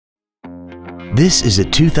This is a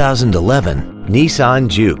 2011 Nissan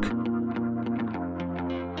Juke.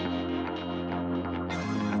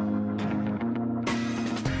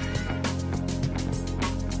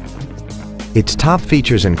 Its top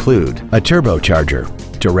features include a turbocharger,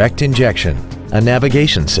 direct injection, a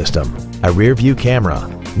navigation system, a rear-view camera,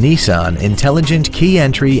 Nissan Intelligent Key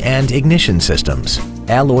Entry and Ignition Systems,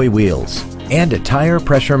 alloy wheels, and a tire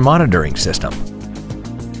pressure monitoring system.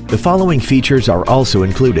 The following features are also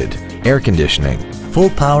included: air conditioning, full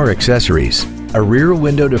power accessories, a rear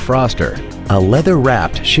window defroster, a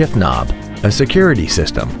leather-wrapped shift knob, a security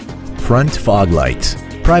system, front fog lights,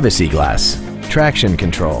 privacy glass, traction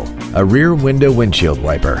control, a rear window windshield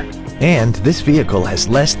wiper, and this vehicle has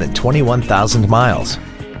less than 21,000 miles.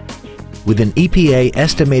 With an EPA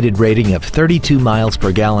estimated rating of 32 miles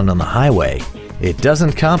per gallon on the highway, it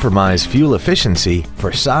doesn't compromise fuel efficiency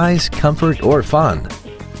for size, comfort, or fun.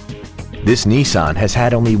 This Nissan has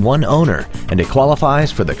had only one owner and it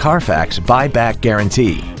qualifies for the Carfax buyback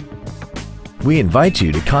guarantee. We invite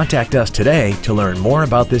you to contact us today to learn more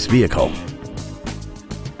about this vehicle.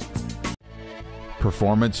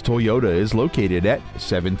 Performance Toyota is located at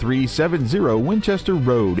 7370 Winchester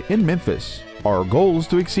Road in Memphis. Our goal is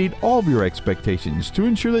to exceed all of your expectations to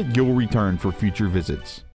ensure that you'll return for future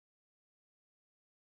visits.